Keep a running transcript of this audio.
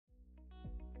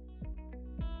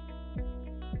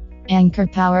Anchor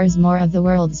powers more of the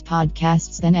world's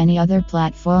podcasts than any other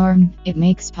platform. It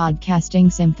makes podcasting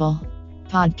simple.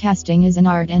 Podcasting is an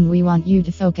art, and we want you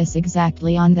to focus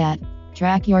exactly on that.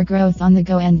 Track your growth on the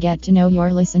go and get to know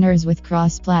your listeners with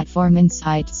cross-platform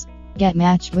insights. Get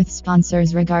matched with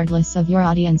sponsors regardless of your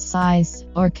audience size,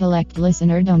 or collect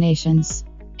listener donations.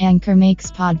 Anchor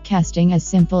makes podcasting as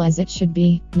simple as it should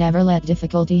be. Never let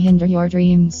difficulty hinder your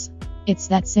dreams. It's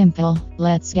that simple.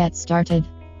 Let's get started.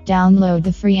 Download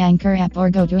the free Anchor app or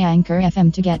go to Anchor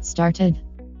FM to get started.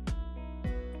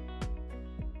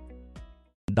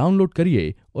 Download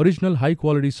करिए original high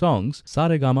quality songs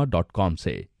saregama.com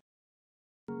से।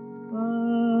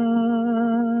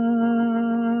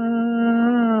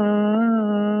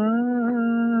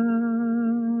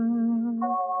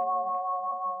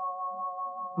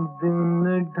 दिन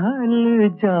ढल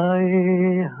जाए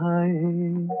हाय,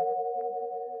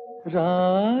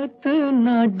 रात न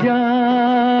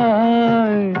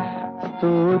जाए,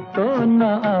 तो न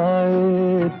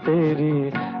आए, तेरी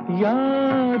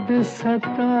याद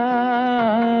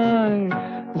सताए।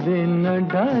 दिन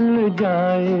ढल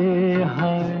जाए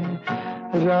हाय,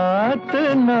 रात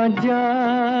न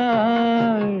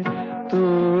जाए, तो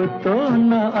न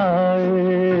आए,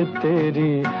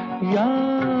 तेरी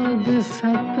याद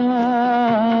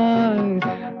सताए।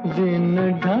 दिन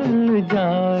ढल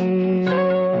जाए।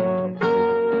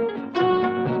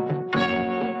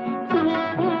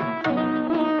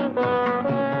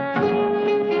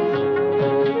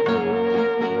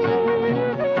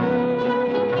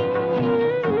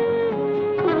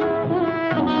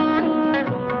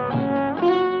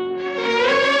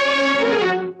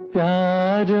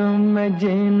 प्यार में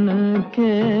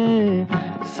जिनके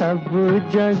सब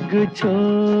जग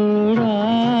छोड़ा,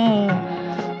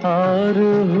 और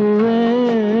हुए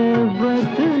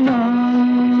बदनाम,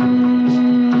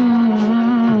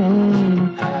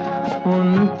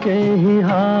 उनके ही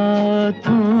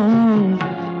हाथों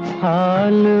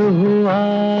हाल हुआ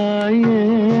ये,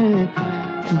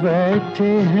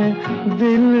 बैठे हैं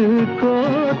दिल को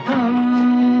थाम।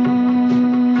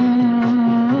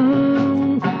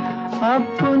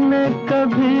 अपने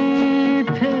कभी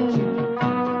थे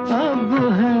अब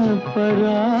है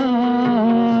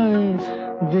पराए।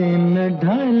 दिन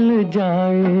ढल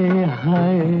जाए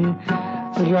हाय,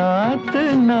 रात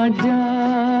न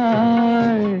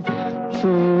जाए,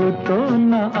 तो न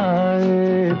आए,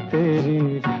 तेरी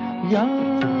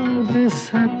याद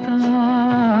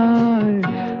सताए।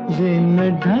 दिन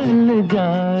ढल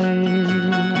जाए।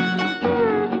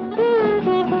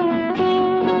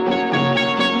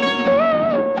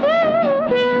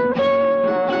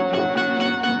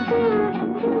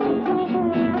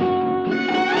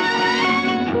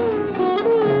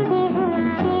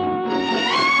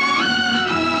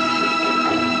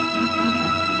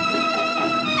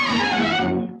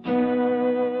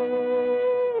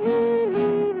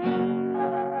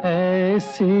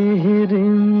 ऐसी ही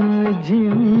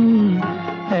रिमझिम,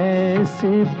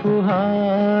 ऐसी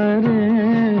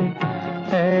फुहारें,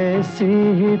 ऐसी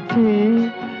ही थी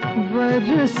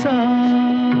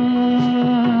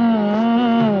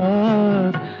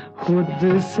बरसात। खुद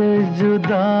से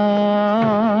जुदा,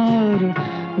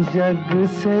 जग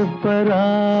से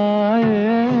पराए,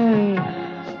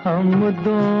 हम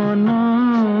दोनों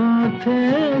थे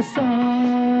साथ।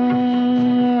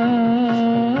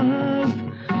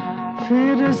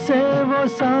 फिर से वो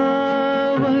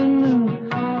सावन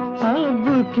अब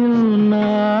क्यों ना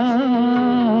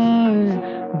आए।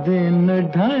 दिन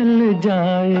ढल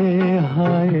जाए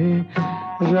हाय,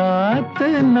 रात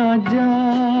न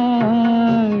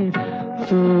जाए,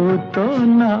 तो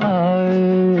न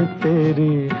आए,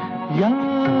 तेरी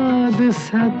याद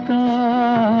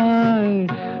सताए।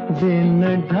 दिन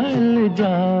ढल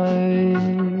जाए।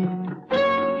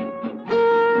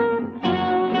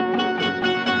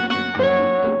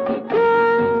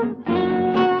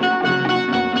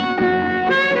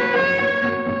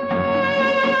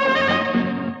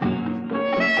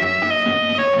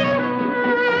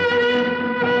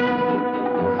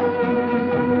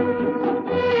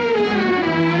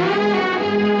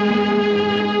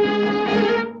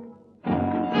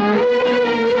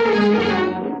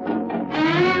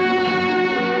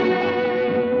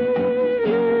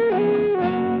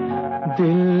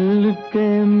 दिल के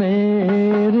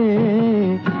मेरे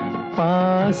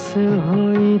पास हो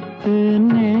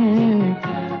इतने,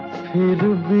 फिर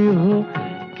भी हो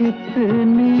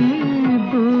कितनी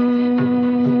दूर।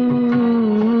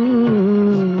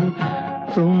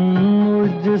 तुम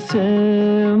मुझसे,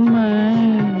 मैं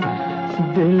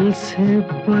दिल से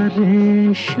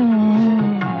परेशान,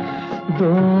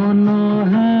 दोनों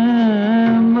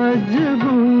हैं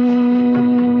मजबूर।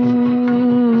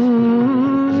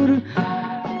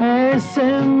 ऐसे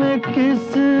में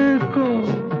किसको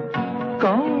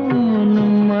कौन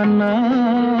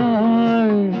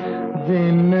मनाए,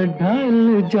 दिन ढल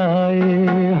जाए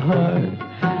हर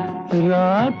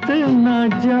रात न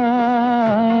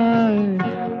जाए,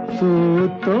 तू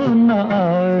तो न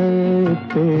आए,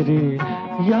 तेरी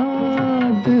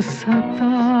याद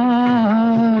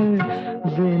सताए,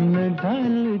 दिन ढल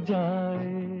जाए।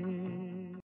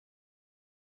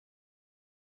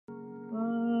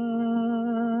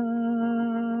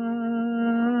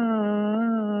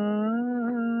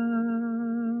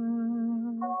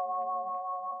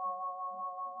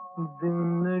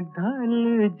 दिन ढल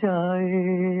जाए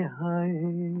हाय,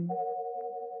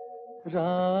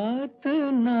 रात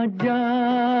न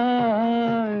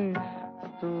जाए,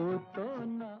 तू तो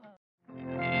न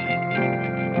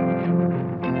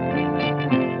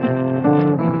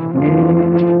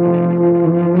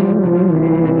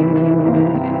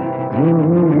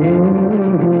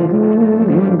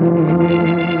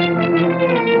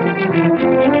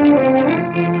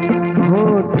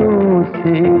होठों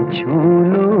से छू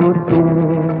लो तुम,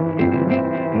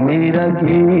 मेरा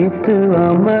गीत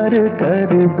अमर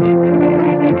कर दो।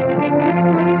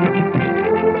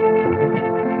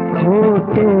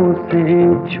 होठों से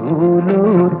छू लो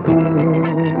तुम,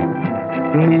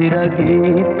 मेरा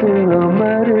गीत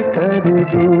अमर कर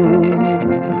दो।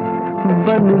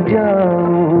 बन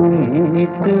जाओ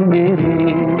मीत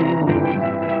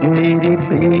मेरी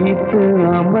प्रीत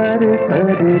अमर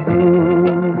कर दो।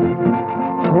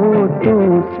 होठों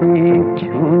से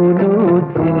छू लो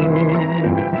तुम,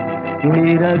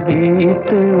 मेरा गीत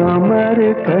अमर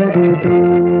कर दो।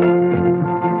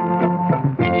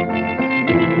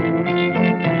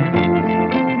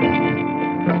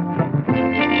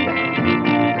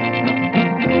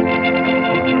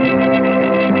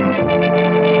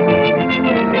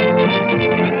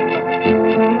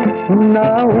 ना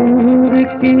उम्र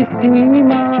की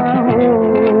सीमा हो,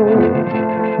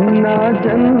 ना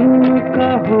जन्म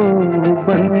का हो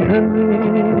बंधन,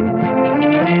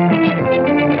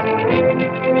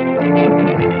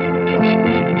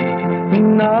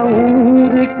 ना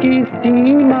उम्र की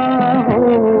सीमा हो,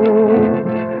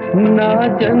 ना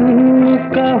जन्म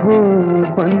का हो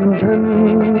बंधन।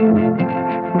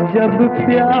 जब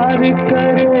प्यार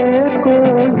करे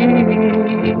कोई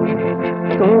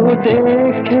तो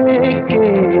देखे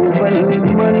केवल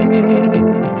मन,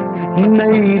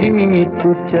 नई रीत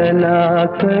चला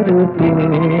कर दो,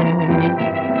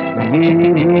 ये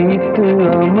रीत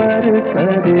अमर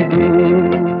कर दो।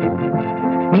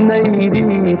 नई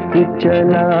रीत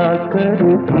चला कर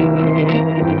दो,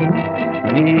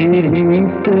 ये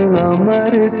रीत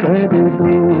अमर कर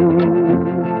दो।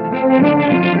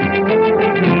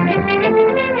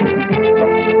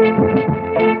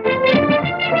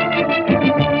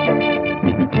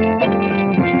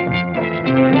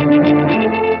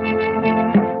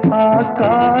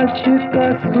 आकाश का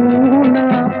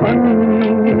सूनापन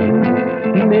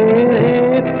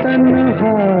मेरे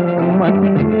तन्हा मन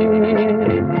में,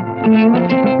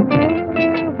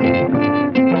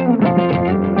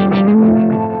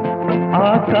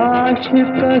 आकाश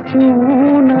का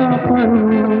सूनापन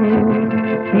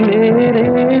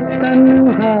मेरे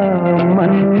तन्हा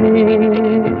मन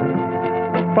में।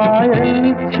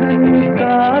 पायल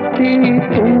छनकाती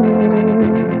तुम,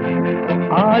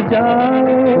 आ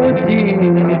जाओ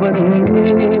जीवन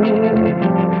में,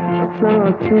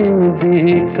 सांसें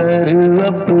देकर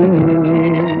अपने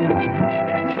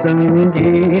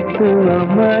संगीत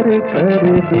अमर कर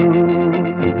दो।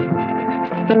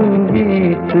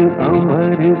 संगीत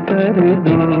अमर कर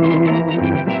दो,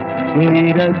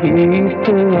 मेरा गीत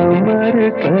अमर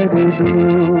कर दो।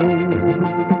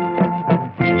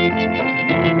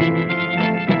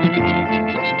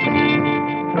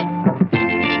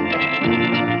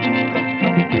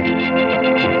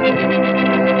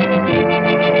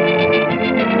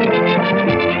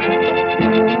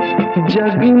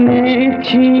 जग ने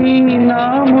छीना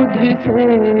मुझसे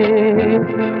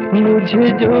मुझे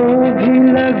जो भी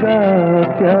लगा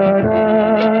प्यारा,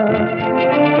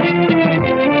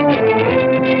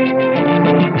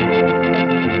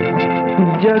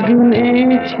 जग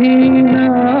ने छीना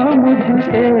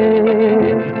मुझसे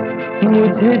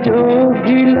मुझे जो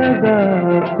भी लगा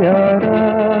प्यारा।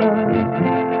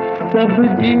 सब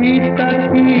जीता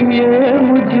किए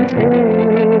मुझसे,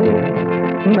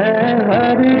 मैं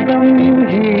हर दम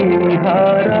ही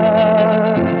हारा।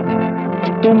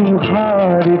 तुम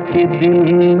हार के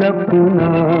दिल अपना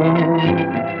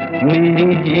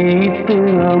मेरी जीत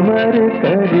अमर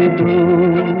कर दो।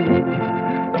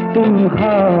 तुम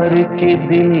हार के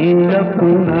दिल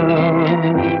अपना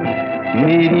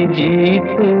मेरी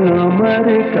जीत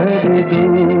अमर कर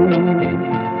दो।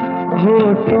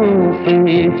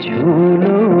 से छू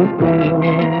लो तो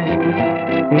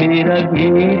मेरा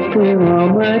गीत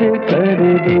अमर कर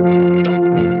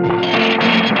दो।